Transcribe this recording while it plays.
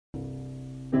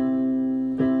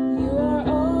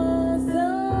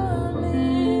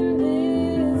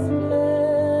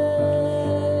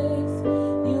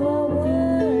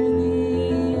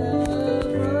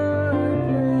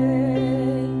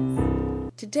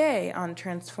Today on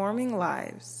Transforming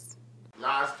Lives.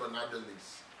 Last but not the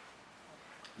least,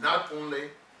 not only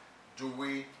do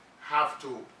we have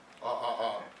to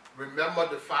remember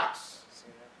the facts,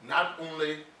 not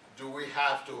only do we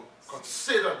have to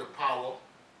consider the power,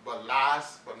 but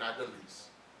last but not the least,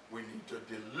 we need to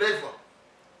deliver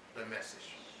the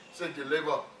message. Say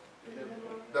deliver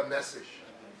the message.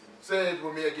 Say it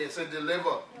with me again. Say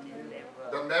deliver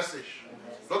the message.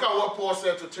 Look at what Paul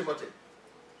said to Timothy.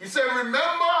 He said,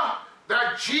 remember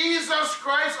that Jesus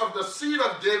Christ of the seed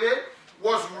of David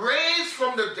was raised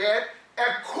from the dead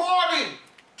according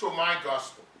to my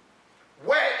gospel,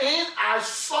 wherein I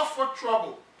suffer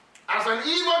trouble as an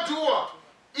evildoer,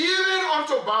 even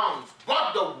unto bounds.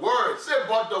 But the word, say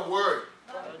but the word.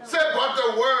 Say but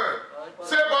the word.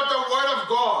 Say but the word of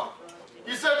God.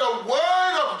 He said the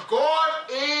word of God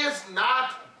is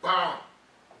not bound.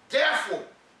 Therefore,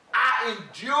 I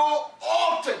endure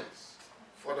all things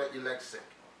for the elect's sake.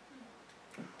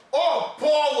 Oh,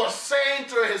 Paul was saying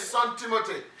to his son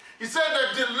Timothy, he said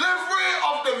the delivery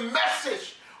of the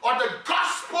message or the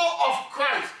gospel of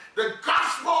Christ, the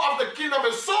gospel of the kingdom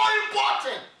is so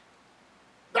important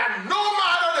that no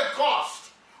matter the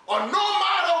cost or no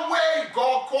matter where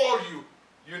God called you,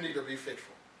 you need to be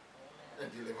faithful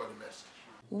and deliver the message.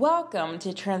 Welcome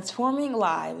to Transforming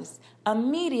Lives, a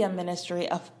media ministry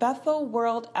of Bethel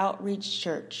World Outreach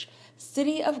Church,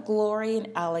 City of Glory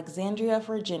in Alexandria,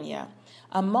 Virginia,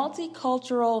 a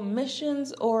multicultural,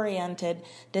 missions-oriented,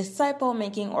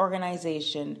 disciple-making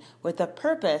organization with the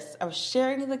purpose of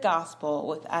sharing the gospel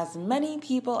with as many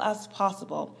people as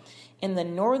possible in the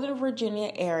Northern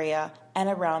Virginia area and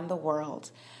around the world.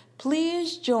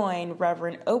 Please join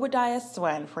Reverend Obadiah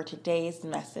Swen for today's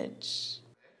message.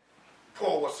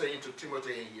 Paul was saying to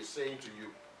Timothy, and he is saying to you,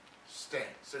 stand.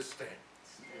 Say stand.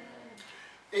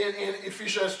 In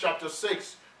Ephesians chapter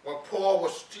 6, when Paul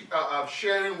was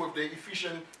sharing with the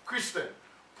Ephesian Christian,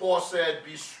 Paul said,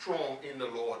 be strong in the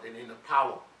Lord and in the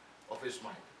power of his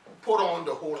might. Put on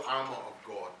the whole armor of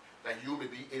God that you may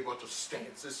be able to stand.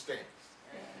 Say stand.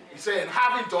 He said, and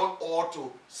having done all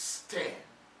to stand.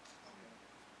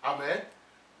 Amen.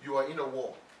 You are in a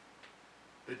war.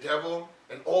 The devil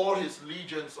and all his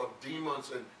legions of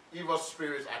demons and evil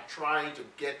spirits are trying to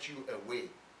get you away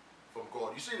from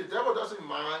God. You see, the devil doesn't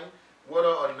mind whether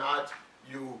or not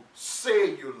you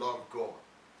say you love God.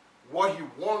 What he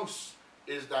wants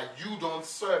is that you don't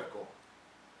serve God.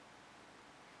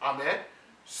 Amen.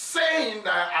 Saying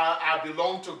that I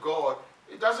belong to God,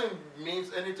 it doesn't mean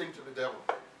anything to the devil.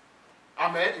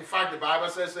 Amen. In fact, the Bible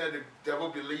says that the devil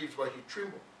believes, but he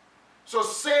trembles. So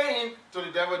saying to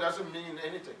the devil doesn't mean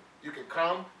anything. You can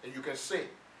come and you can say,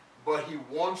 but he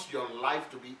wants your life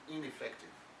to be ineffective.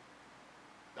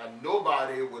 That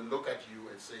nobody will look at you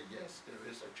and say, yes,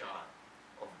 there is a child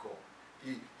of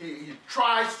God. He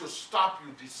tries to stop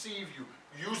you, deceive you,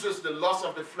 uses the lust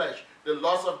of the flesh, the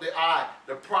lust of the eye,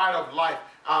 the pride of life,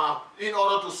 in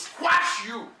order to squash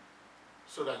you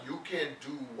so that you can't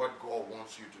do what God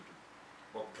wants you to do.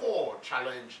 But Paul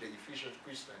challenged the Ephesian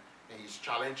Christian, and he's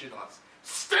challenging us.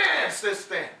 Stand, say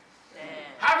stand. Stand.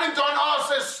 Having done all,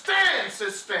 say stand, say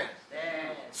stand.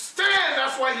 Stand. Stand,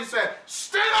 that's why he said,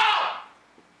 stand up.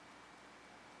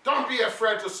 Don't be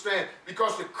afraid to stand,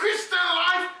 because the Christian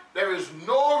life, there is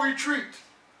no retreat.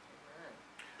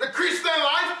 The Christian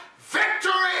life,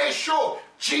 victory is sure.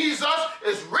 Jesus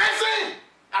is risen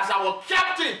as our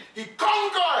captain. He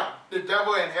conquered the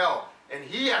devil and hell, and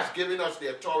he has given us the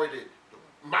authority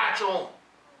to march on.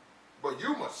 But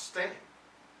you must stand.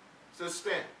 So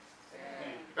stand.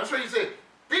 Stand. That's what he said.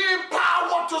 Be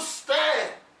empowered to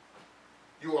stand.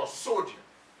 You are a soldier.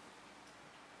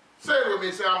 Say it with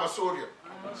me. Say, I'm a soldier.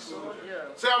 I'm a soldier.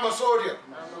 Say, I'm a soldier.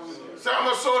 Say,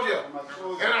 I'm a soldier.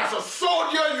 And as a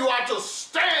soldier, you are to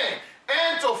stand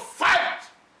and to fight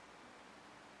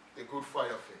the good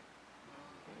fight of faith.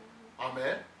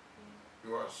 Amen.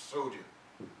 You are a soldier.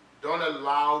 Don't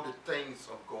allow the things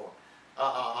of God,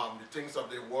 the things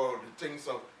of the world, the things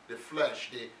of the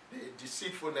flesh, the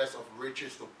deceitfulness of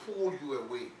riches to pull you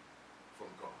away from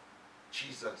God.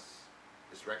 Jesus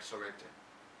is resurrected.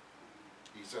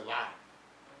 He's alive.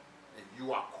 And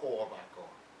you are called by God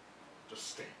to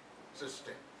stand. To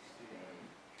stand.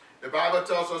 The Bible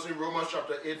tells us in Romans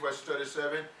chapter 8 verse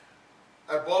 37,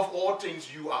 above all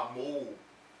things you are more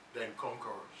than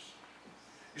conquerors.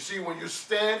 You see, when you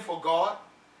stand for God,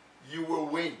 you will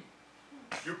win.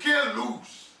 You can't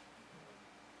lose,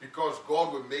 because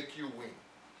God will make you win.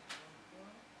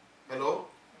 Hello?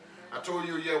 I told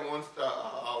you here once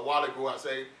a while ago, I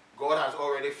said, God has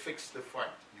already fixed the fight.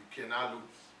 You cannot lose.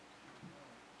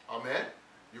 Amen?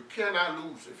 You cannot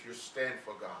lose if you stand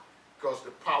for God. Because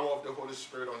the power of the Holy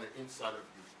Spirit on the inside of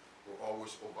you will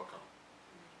always overcome.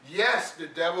 Yes, the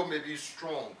devil may be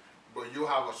strong, but you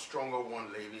have a stronger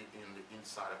one living in the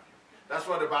inside of you. That's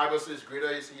what the Bible says, greater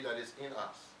is he that is in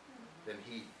us than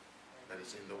he that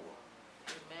is in the world.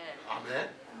 Amen. Amen.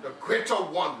 The greater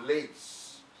one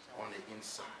lives on the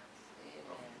inside.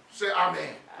 Say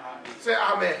amen. Amen. Say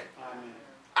amen. Amen.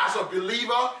 As a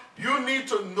believer, you need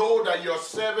to know that your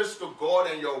service to God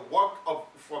and your work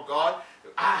for God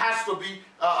has to be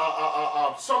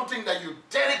something that you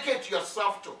dedicate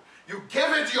yourself to. You give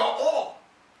it your all.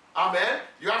 Amen.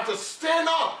 You have to stand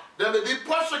up. There may be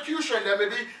persecution. There may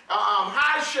be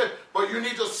hardship. But you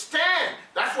need to stand.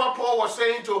 That's what Paul was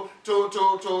saying to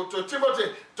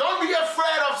Timothy. Don't be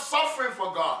afraid of suffering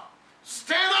for God.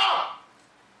 Stand up.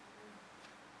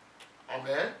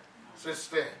 Amen. Say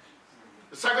stand.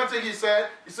 The second thing he said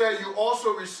you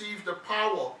also receive the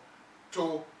power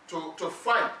to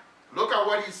fight. Look at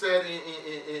what he said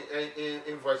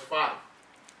in verse 5.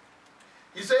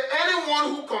 He said,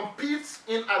 anyone who competes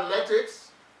in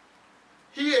athletics,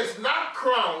 he is not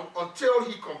crowned until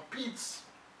he competes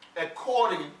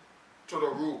according to the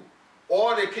rule.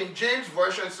 Or the King James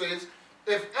Version says,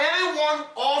 if anyone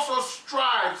also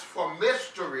strives for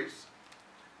mysteries,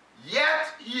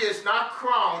 yet he is not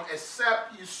crowned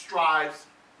except he strives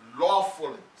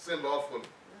lawfully. Say lawfully.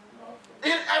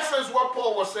 In essence, what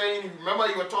Paul was saying, remember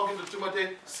you were talking to Timothy,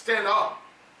 stand up,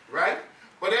 right?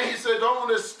 But then he said, don't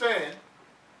understand.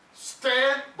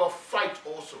 Stand, but fight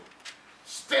also.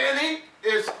 Standing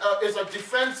is a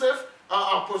defensive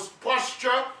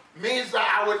posture, means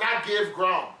that I will not give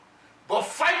ground. But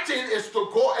fighting is to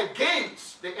go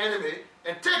against the enemy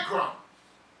and take ground.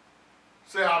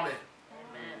 Say amen.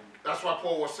 Amen. That's what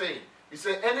Paul was saying. He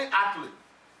said, any athlete,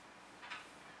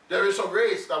 there is a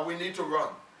race that we need to run.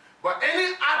 But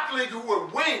any athlete who will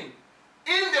win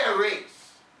in their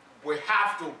race will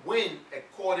have to win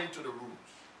according to the rules.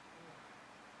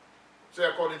 Say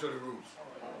according to the rules.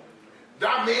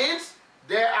 That means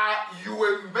you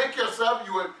will make yourself,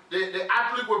 the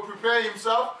athlete will prepare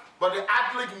himself, but the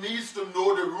athlete needs to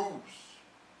know the rules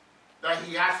that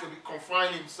he has to be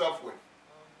confined himself with.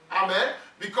 Amen?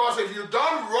 Because if you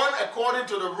don't run according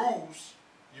to the rules,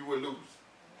 you will lose.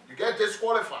 You get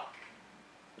disqualified.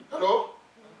 Hello?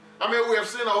 I mean, we have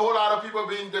seen a whole lot of people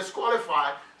being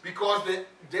disqualified because they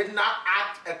did not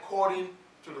act according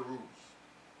to the rules.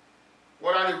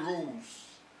 What are the rules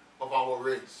of our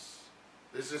race?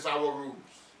 This is our rules.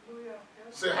 Hallelujah.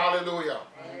 Say hallelujah.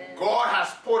 Amen. God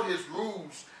has put his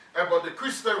rules about the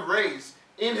Christian race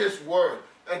in his word.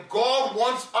 And God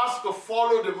wants us to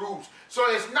follow the rules. So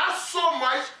it's not so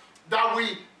much that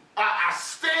we are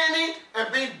standing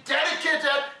and being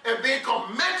dedicated and being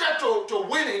committed to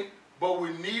winning, but we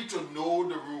need to know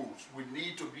the rules. We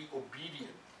need to be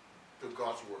obedient to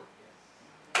God's word.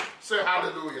 Say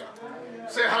hallelujah. Hallelujah.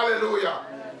 Say hallelujah.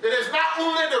 Amen. It is not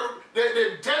only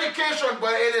the dedication,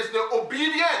 but it is the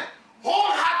obedient,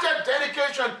 wholehearted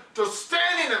dedication to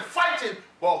standing and fighting,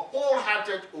 but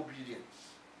wholehearted obedience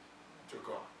to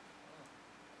God.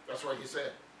 That's what he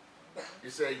said. He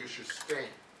said you should stand.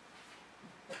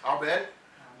 Amen.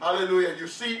 Hallelujah. You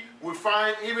see, we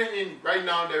find even in right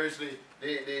now there is the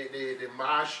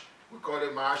march, we call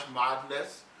it March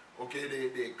Madness. Okay,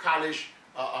 the college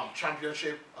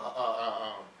championship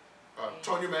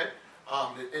tournament,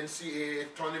 the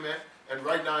NCAA tournament, and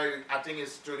right now I think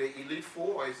it's to the Elite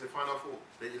Four or it's the Final Four,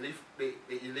 the Elite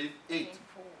Eight,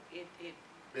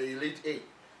 the Elite Eight,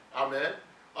 amen.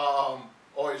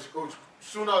 Or it's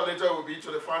sooner or later it will be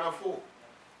to the Final Four,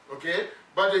 okay.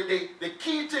 But the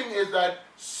key thing is that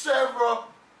several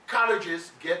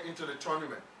colleges get into the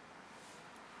tournament,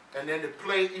 and then they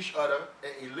play each other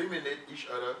and eliminate each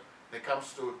other. It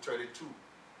comes to 32.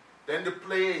 Then the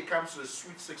play, it comes to the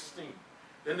Sweet 16.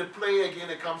 Then the play again,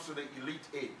 it comes to the Elite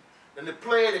 8. Then the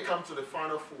play, it comes to the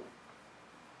Final 4.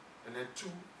 And then 2,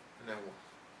 and then 1.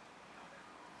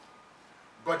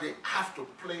 But they have to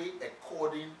play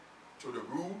according to the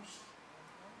rules.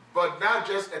 But not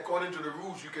just according to the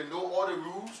rules. You can know all the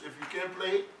rules. If you can't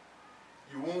play,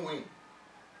 you won't win.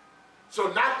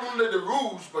 So not only the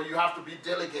rules, but you have to be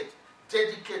dedicated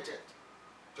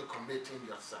to committing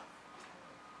yourself.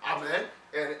 Amen.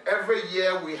 And every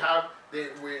year we have we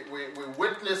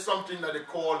witness something that they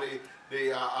call how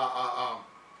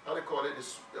they call it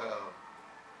this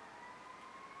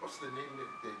what's the name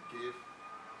that they give?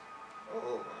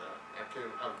 Oh, I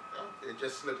can't. It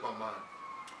just slipped my mind.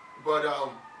 But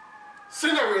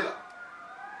Cinderella.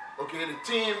 Okay,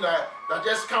 the team that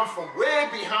just come from way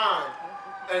behind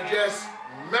and just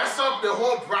mess up the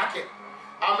whole bracket.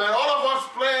 I mean, all of us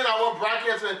playing our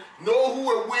brackets and know who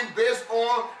will win based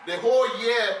on the whole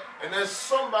year And then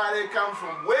somebody comes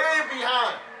from way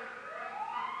behind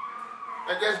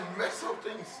and just mess up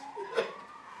things.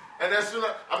 And then soon,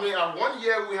 one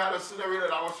year we had a scenario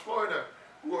that was Florida,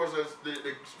 who was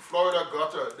the Florida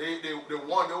gutter. They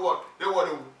won.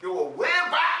 They were way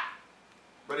back,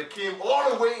 but they came all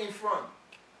the way in front.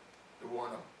 They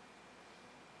won up.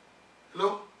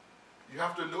 Hello? You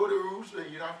have to know the rules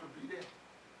and you have to be there.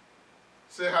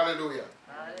 Say hallelujah.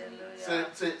 Hallelujah.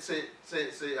 Say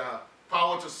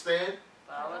power to stand.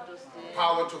 Power to stand.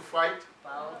 Power to fight.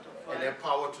 Power to fight. And then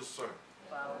power to serve.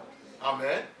 Power to serve.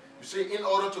 Amen. You see, in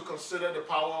order to consider the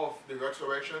power of the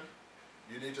resurrection,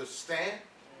 you need to stand,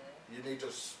 you need to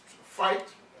fight,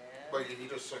 but you need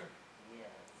to serve. Yes.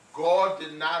 God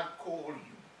did not call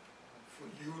you for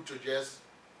you to just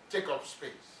take up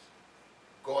space.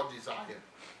 God desired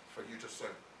for you to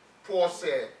serve. Paul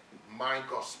said, my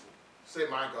gospel. Say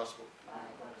my gospel. My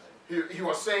gospel. He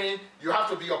was saying, you have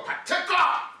to be a partaker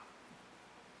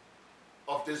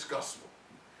of this gospel.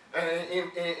 And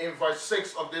in verse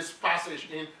 6 of this passage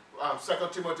in 2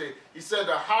 Timothy, he said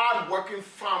the hard-working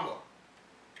farmer,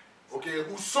 okay,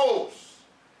 who sows,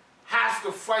 has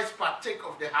to first partake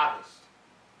of the harvest.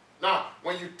 Now,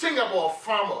 when you think about a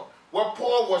farmer, what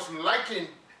Paul was liking,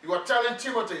 he was telling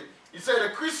Timothy, he said the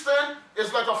Christian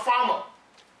is like a farmer.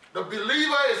 The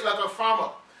believer is like a farmer.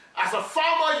 As a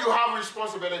farmer, you have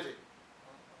responsibility.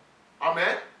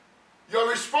 Amen? Your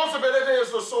responsibility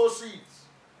is to sow seeds.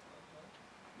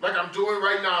 Like I'm doing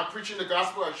right now, I'm preaching the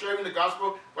gospel, I'm sharing the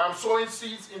gospel, but I'm sowing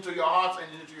seeds into your hearts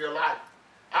and into your life.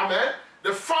 Amen?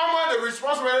 The farmer, the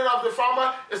responsibility of the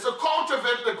farmer is to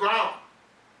cultivate the ground.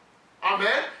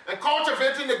 Amen? And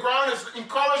cultivating the ground is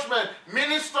encouragement,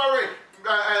 ministry,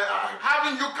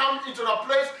 having you come into a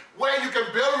place where you can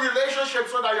build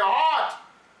relationships so that your heart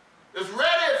is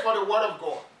ready for the word of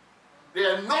God.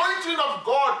 The anointing of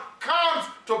God comes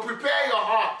to prepare your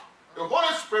heart. The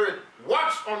Holy Spirit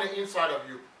works on the inside of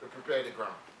you to prepare the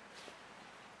ground.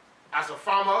 As a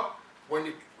farmer,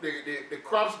 when the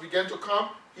crops begin to come,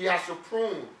 he has to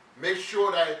prune. Make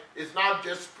sure that it's not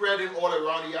just spreading all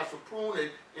around. He has to prune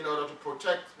it in order to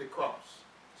protect the crops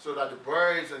so that the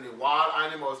birds and the wild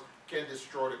animals can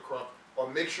destroy the crop, or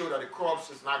make sure that the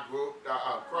crops are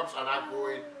not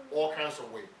growing all kinds of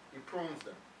ways. He prunes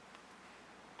them.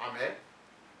 Amen.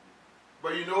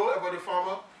 But you know about the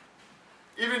farmer?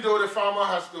 Even though the farmer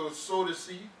has to sow the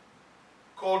seed,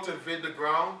 cultivate the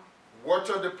ground,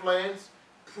 water the plants,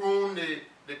 prune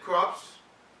the crops,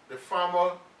 the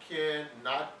farmer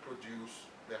cannot produce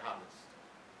the harvest.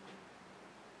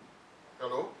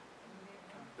 Hello?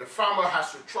 The farmer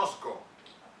has to trust God,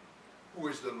 who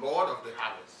is the Lord of the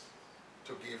harvest,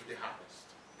 to give the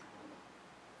harvest.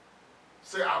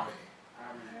 Say amen.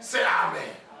 Amen. Say amen.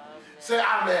 Amen. Say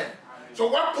amen. So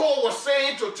what Paul was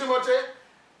saying to Timothy,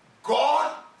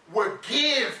 God will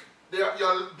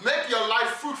make your life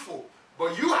fruitful,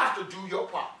 but you have to do your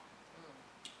part.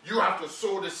 You have to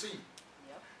sow the seed.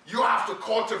 Yep. You have to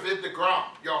cultivate the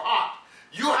ground, your heart.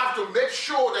 You have to make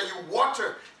sure that you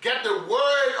water, get the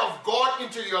word of God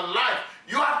into your life.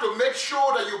 You have to make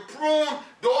sure that you prune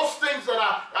those things that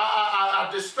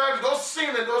are disturbing, those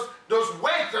sin and those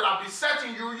weights that are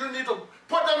besetting you. You need to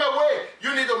put them away.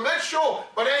 You need to make sure,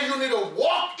 but then you need to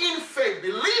walk in faith,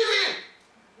 believing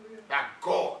that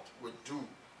God will do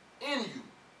in you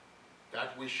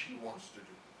that which he wants to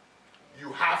do.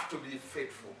 You have to be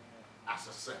faithful as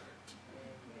a servant.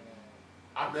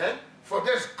 Amen. For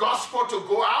this gospel to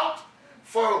go out,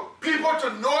 for people to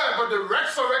know about the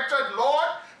resurrected Lord,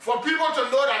 for people to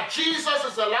know that Jesus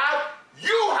is alive,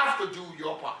 you have to do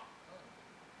your part.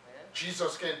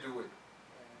 Jesus can't do it.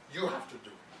 You have to do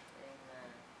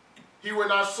it. He will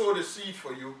not sow the seed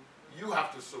for you. You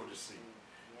have to sow the seed.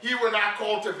 He will not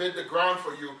cultivate the ground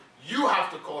for you. You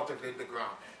have to cultivate the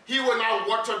ground. He will not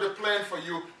water the plant for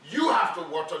you. You have to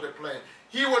water the plant.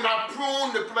 He will not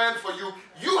prune the plant for you.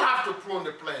 You have to prune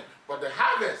the plant. But the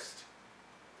harvest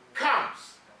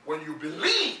comes when you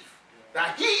believe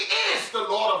that he is the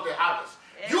Lord of the harvest.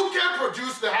 You can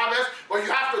produce the harvest, but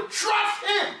you have to trust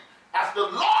him as the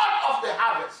Lord of the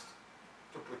harvest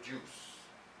to produce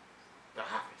the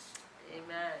harvest.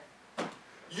 Amen.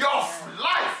 Your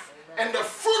life and the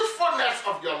fruitfulness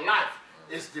of your life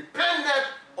is dependent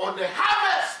on the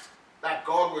harvest that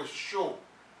God will show.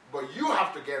 But you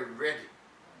have to get ready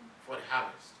for the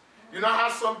harvest. You know how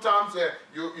sometimes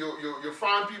you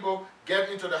find people get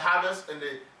into the harvest and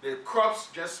the crops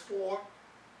just spoil?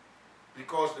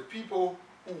 Because the people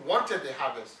who wanted the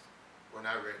harvest were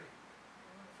not ready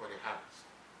for the harvest.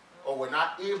 Or were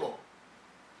not able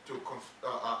to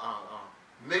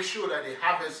make sure that they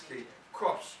harvest the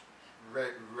crops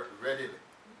readily.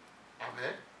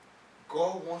 Amen.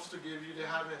 God wants to give you the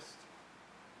harvest,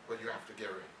 but you have to get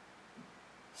ready.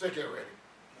 Say, get ready.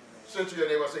 Say to your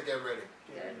neighbor, say, get ready.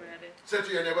 Get ready. Say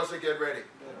to your neighbor, say, get ready.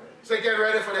 Say, get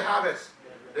ready for the harvest.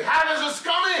 The harvest is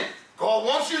coming. God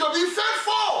wants you to be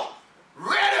faithful.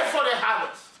 Ready for the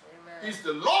harvest. Amen. He's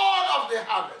the Lord of the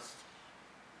harvest.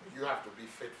 You have to be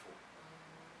faithful.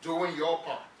 Doing your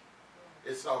part.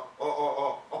 It's a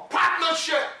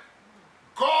partnership.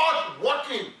 God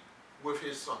working with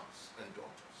his sons and daughters.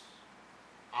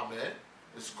 Amen.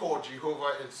 It's called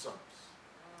Jehovah and Sons.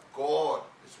 God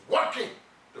is working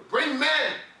to bring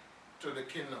men to the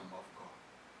kingdom of God.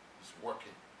 He's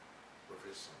working with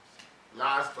his sons.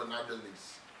 Last but not the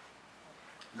least,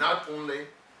 not only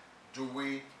do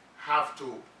we have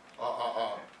to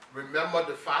remember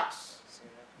the facts,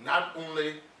 not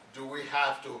only do we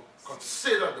have to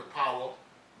consider the power,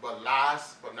 but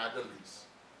last but not the least,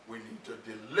 we need to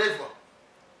deliver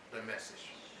the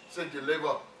message. Say,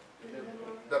 deliver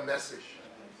the message.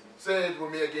 Say it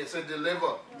with me again. Say,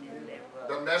 deliver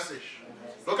the message.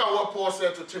 Look at what Paul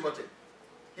said to Timothy.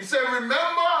 He said,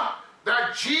 remember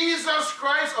that Jesus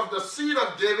Christ of the seed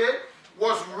of David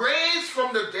was raised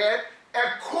from the dead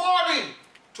according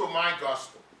to my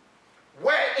gospel,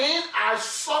 wherein I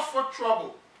suffer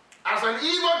trouble as an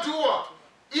evildoer,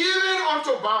 even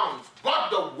unto bounds. But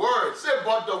the word, say,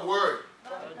 but the word.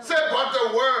 Say, but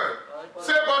the word.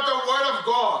 Say, but the word of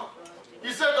God.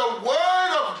 He said, the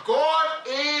word of God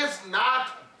is not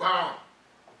bound.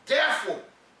 Therefore,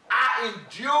 I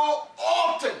endure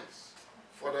all things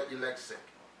for the elect's sake.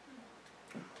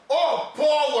 Oh,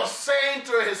 Paul was saying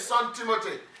to his son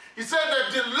Timothy, he said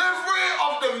the delivery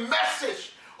of the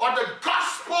message or the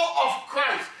gospel of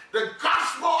Christ, the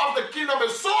gospel of the kingdom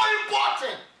is so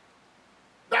important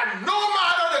that no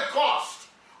matter the cost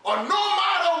or no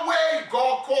matter where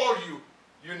God called you,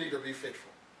 you need to be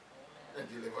faithful and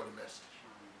deliver the message.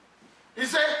 He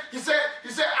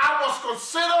said, I was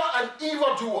considered an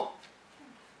evildoer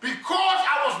because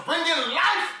I was bringing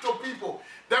life to people.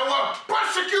 There were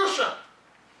persecution.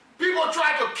 People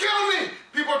tried to kill me.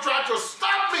 People tried to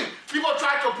stop me. People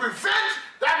tried to prevent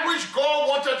that which God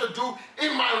wanted to do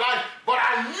in my life. But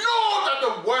I know that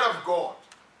the word of God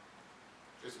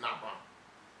is not bound.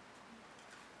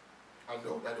 I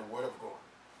know that the word of God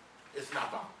is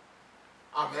not bound.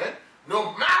 Amen.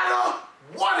 No matter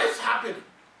what is happening.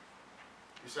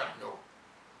 He said, I know.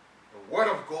 The word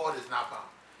of God is not bound.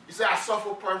 He said, I suffer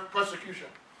persecution.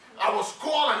 I was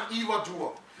called an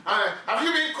evildoer. Have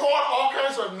you been called all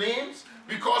kinds of names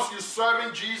because you're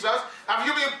serving Jesus? Have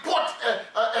you been put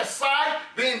aside,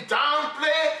 being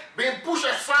downplayed, being pushed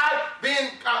aside, being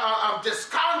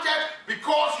discounted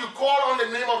because you call on the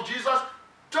name of Jesus?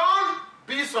 Don't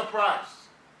be surprised.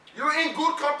 You're in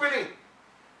good company.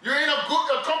 You're in a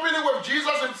good company with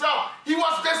Jesus himself. He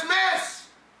was dismissed.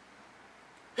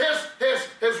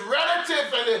 His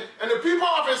relatives and the people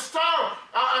of his town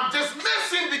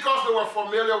dismissed him because they were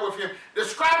familiar with him. The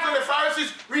scribes and the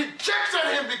Pharisees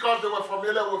rejected him because they were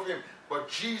familiar with him. But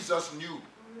Jesus knew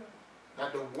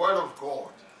that the word of God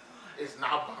is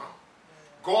not bound.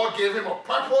 God gave him a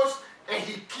purpose and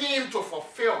he came to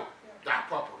fulfill that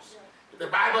purpose. The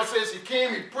Bible says he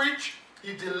came, he preached,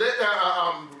 he lived,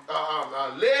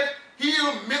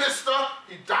 healed, ministered,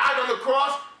 he died on the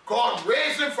cross. God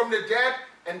raised him from the dead.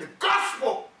 And the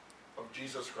gospel of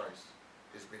Jesus Christ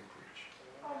is being preached.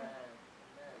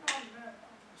 Amen.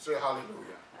 Say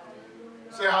hallelujah.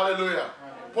 Hallelujah. Say hallelujah. Hallelujah.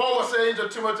 Paul was saying to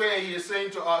Timothy, and he is saying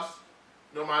to us,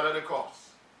 no matter the cost.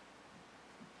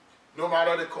 No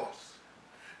matter the cost.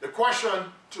 The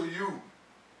question to you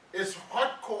is,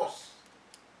 what cost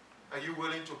are you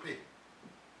willing to pay?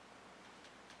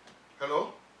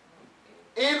 Hello?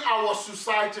 In our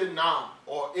society now,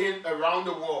 or around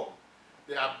the world,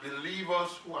 there are believers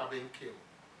who are being killed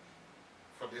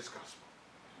for this gospel.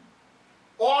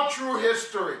 All through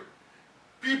history,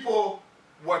 people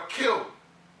were killed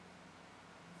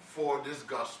for this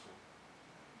gospel.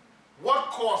 What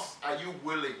cost are you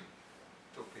willing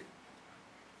to pay?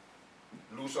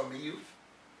 Lose a meal,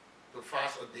 to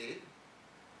fast a day,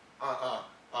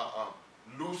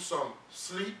 lose some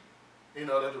sleep in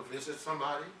order to visit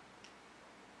somebody,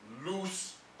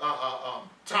 lose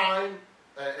time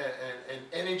and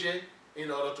energy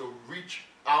in order to reach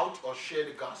out or share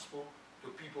the gospel to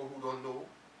people who don't know.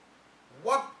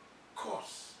 What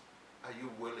cost are you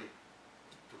willing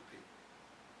to pay?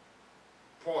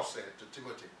 Paul said to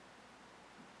Timothy,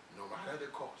 no matter the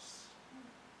cost,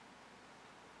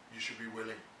 you should be willing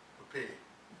to pay.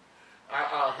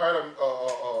 I heard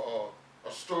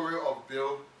a story of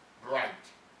Bill Bright,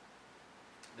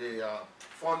 the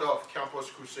founder of Campus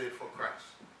Crusade for Christ.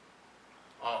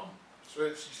 So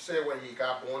she said when he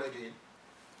got born again,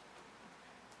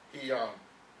 he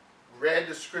read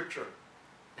the scripture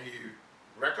and he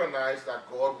recognized that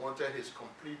God wanted his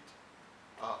complete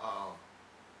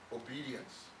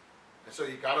obedience. And so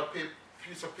he got a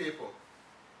piece of paper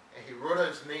and he wrote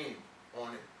his name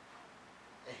on it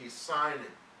and he signed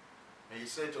it. And he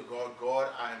said to God, God,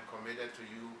 I am committed to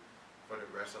you for the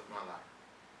rest of my life.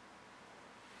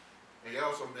 And he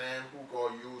was a man who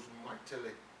God used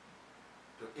mightily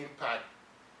to impact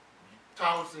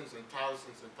thousands and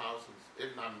thousands and thousands,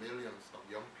 if not millions of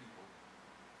young people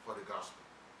for the gospel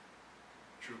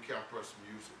through campus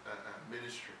music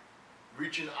ministry,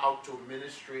 reaching out to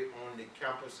ministry on the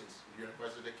campuses,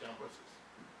 university campuses,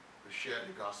 to share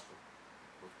the gospel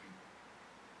with people.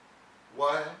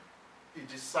 Why? He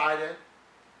decided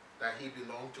that he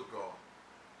belonged to God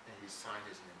and he signed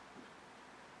his name.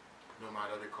 No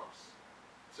matter the cost.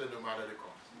 Say no matter the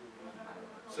cost.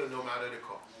 Say no matter the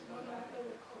cost.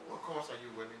 What cost are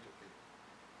you willing to pay?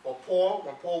 For Paul,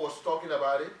 when Paul was talking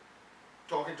about it,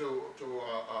 talking to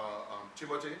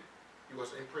Timothy, he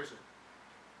was in prison.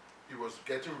 He was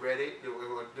getting ready. They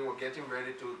were getting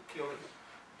ready to kill him.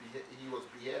 He was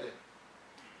beheaded.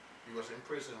 He was in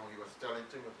prison when he was telling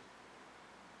Timothy.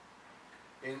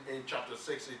 In chapter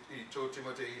 6, he told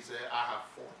Timothy, he said, I have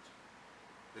fought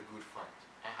the good fight.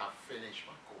 I have finished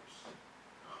my course.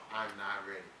 I'm now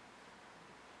ready.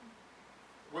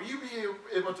 Will you be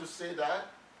able to say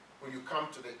that when you come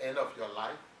to the end of your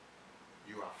life?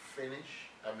 You are finished.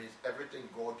 That means everything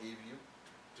God gave you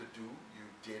to do, you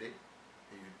did it.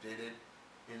 And you did it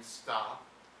in style.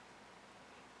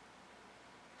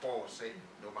 Paul was saying,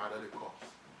 no matter the cost.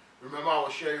 Remember I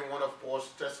was sharing one of Paul's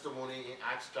testimony in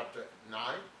Acts chapter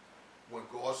 9 when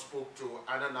God spoke to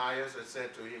Ananias and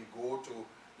said to him, go to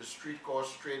the street called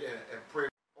Straight and pray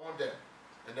on them.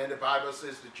 And then the Bible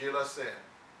says the jailer said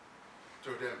to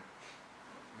them,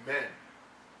 men,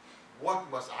 what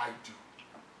must I do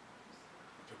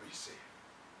to be saved?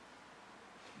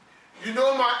 You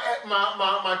know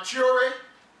my theory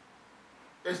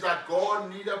is that God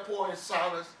needed Paul and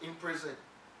Silas in prison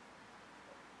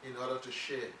in order to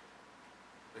share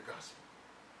the gospel.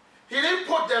 He didn't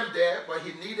put them there, but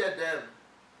he needed them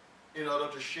in order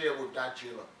to share with that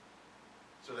jailer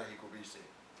so that he could be saved.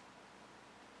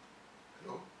 You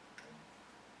know?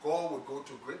 God would go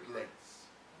to great lengths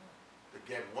to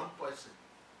get one person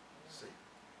saved,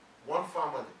 one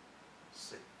family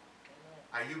saved.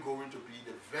 Are you going to be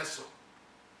the vessel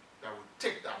that will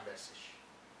take that message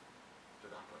to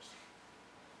that person?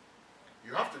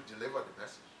 You have to deliver the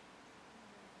message.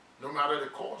 No matter the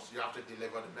cost, you have to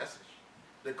deliver the message.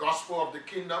 The gospel of the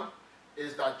kingdom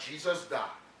is that Jesus died.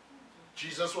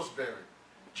 Jesus was buried.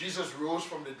 Jesus rose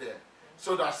from the dead.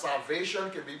 So that salvation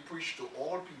can be preached to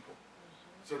all people.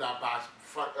 So that by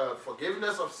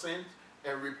forgiveness of sins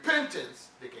and repentance,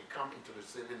 they can come into the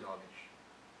saving knowledge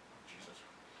of Jesus Christ.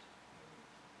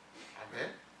 Amen?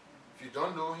 If you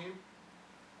don't know him,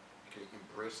 you can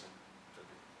embrace him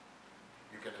today.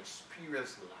 You can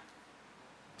experience life.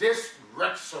 This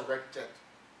resurrected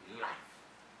life,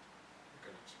 you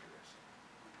can experience it.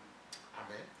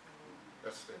 Amen?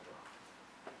 Let's stand to our feet.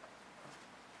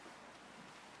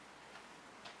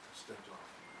 Let's stand to our feet.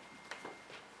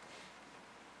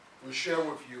 We share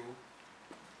with you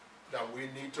that we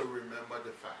need to remember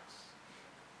the facts.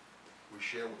 We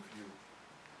share with you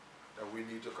that we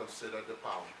need to consider the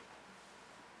power.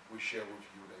 We share with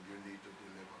you that you need to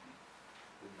deliver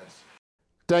the message.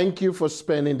 Thank you for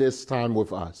spending this time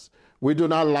with us. We do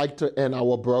not like to end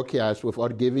our broadcast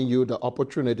without giving you the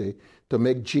opportunity to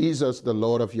make Jesus the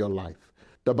Lord of your life.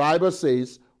 The Bible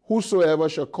says, whosoever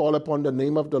shall call upon the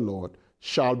name of the Lord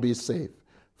shall be saved.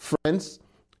 Friends,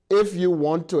 if you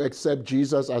want to accept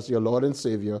Jesus as your Lord and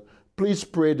Savior, please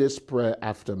pray this prayer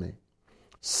after me.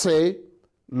 Say,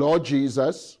 Lord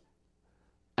Jesus,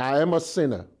 I am a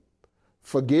sinner.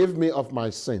 Forgive me of my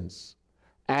sins.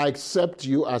 I accept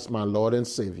you as my Lord and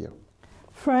Savior.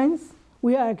 Friends,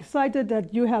 we are excited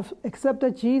that you have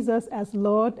accepted Jesus as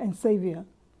Lord and Savior.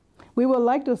 We would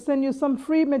like to send you some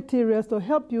free materials to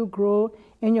help you grow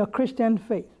in your Christian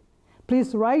faith.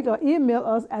 Please write or email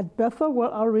us at Bethel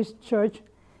World Outreach Church,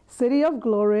 City of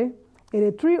Glory,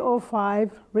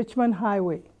 8305 Richmond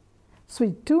Highway,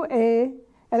 Suite 2A,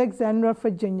 Alexandria,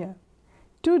 Virginia,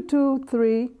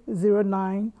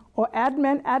 22309, or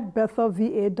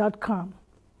admin@bethelva.com.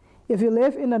 If you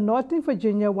live in the Northern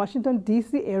Virginia, Washington,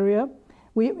 D.C. area,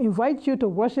 we invite you to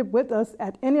worship with us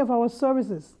at any of our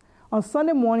services. On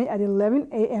Sunday morning at 11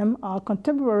 a.m., our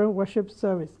contemporary worship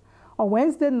service. On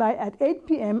Wednesday night at 8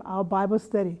 p.m., our Bible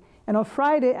study. And on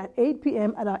Friday at 8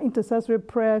 p.m. at our intercessory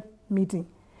prayer meeting.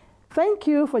 Thank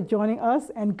you for joining us,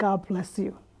 and God bless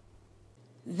you.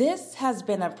 This has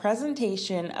been a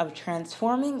presentation of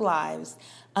Transforming Lives,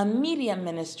 a media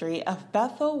ministry of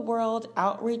Bethel World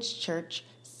Outreach Church,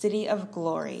 City of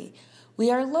Glory.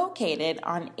 We are located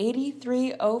on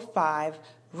 8305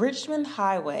 Richmond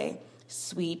Highway,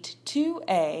 Suite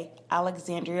 2A,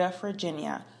 Alexandria,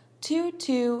 Virginia,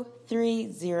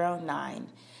 22309.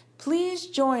 Please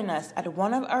join us at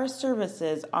one of our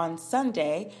services on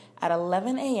Sunday at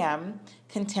 11 a.m.,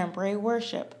 Contemporary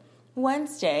Worship,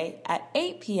 Wednesday at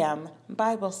 8 p.m.,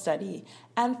 Bible Study,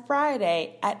 and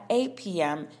Friday at 8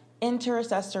 p.m.,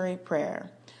 Intercessory Prayer.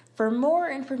 For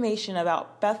more information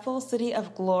about Bethel City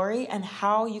of Glory and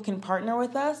how you can partner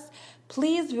with us,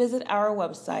 please visit our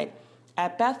website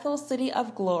at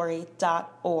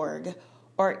bethelcityofglory.org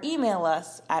or email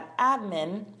us at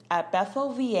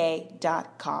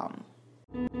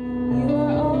admin@bethelva.com.